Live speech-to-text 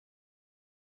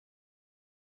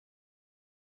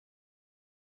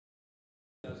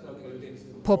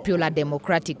Popular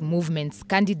Democratic Movement's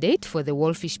candidate for the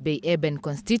Walfish Bay urban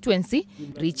constituency,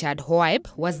 Richard Hoaib,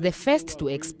 was the first to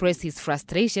express his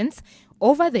frustrations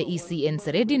over the ECN's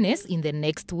readiness in the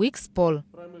next week's poll.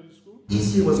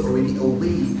 ECN was already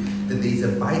aware that there is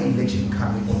a by-election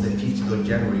coming on the 5th of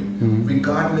January,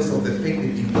 regardless of the fact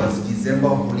that it was December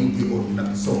holiday or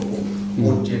so forth,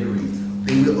 or January.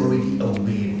 They were already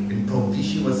aware, and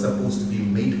provision was supposed to be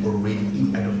made already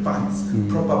in advance.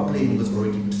 Proper planning was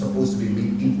already supposed to be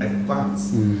made in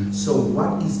advance. So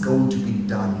what is going to be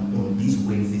done on this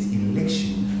Wednesday's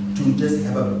election to just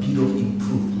have a bit of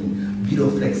improvement, bit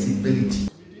of flexibility?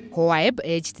 Hoaib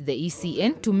urged the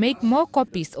ECN to make more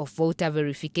copies of voter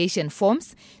verification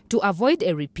forms to avoid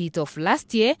a repeat of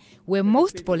last year, where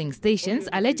most polling stations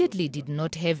allegedly did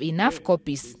not have enough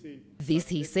copies. This,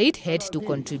 he said, had to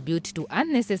contribute to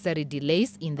unnecessary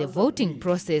delays in the voting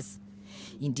process.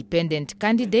 Independent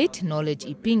candidate Knowledge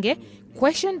Ipinge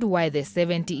questioned why the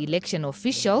 70 election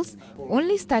officials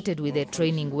only started with the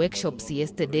training workshops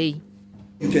yesterday.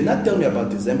 You cannot tell me about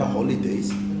December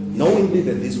holidays, knowing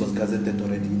that this was gazetted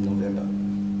already in November.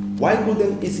 Why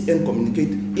couldn't ECN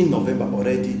communicate in November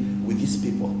already with these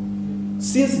people?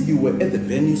 Since you were at the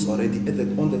venues already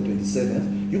on the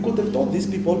 27th, you could have told these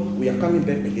people we are coming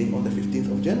back again on the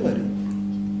 15th of January.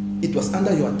 It was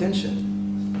under your attention.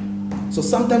 So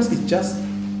sometimes it's just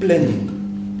planning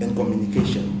and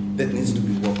communication that needs to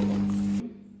be worked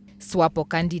on. SWAPO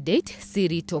candidate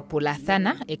Siri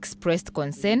Topolathana expressed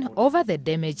concern over the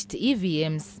damaged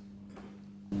EVMs.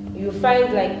 You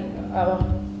find like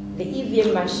the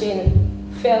EVM machine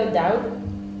fell down,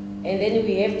 and then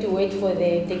we have to wait for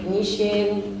the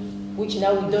technician, which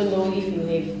now we don't know if you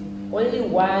have only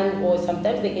one, or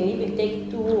sometimes they can even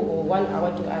take 2 or 1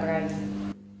 hour to arrive.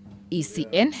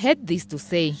 ECN had this to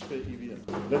say.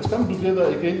 Let's come together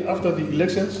again after the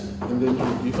elections and then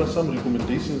give us some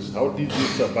recommendations how these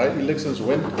by-elections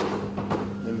went,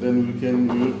 and then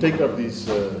we will take up these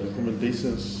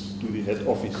recommendations to the head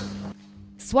office.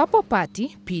 SWAPO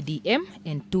Party, PDM,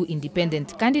 and 2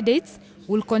 independent candidates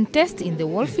will contest in the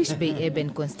Walfish Bay urban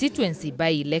constituency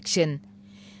by-election.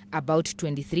 About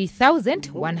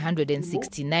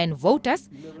 23,169 voters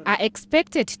are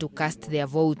expected to cast their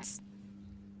votes.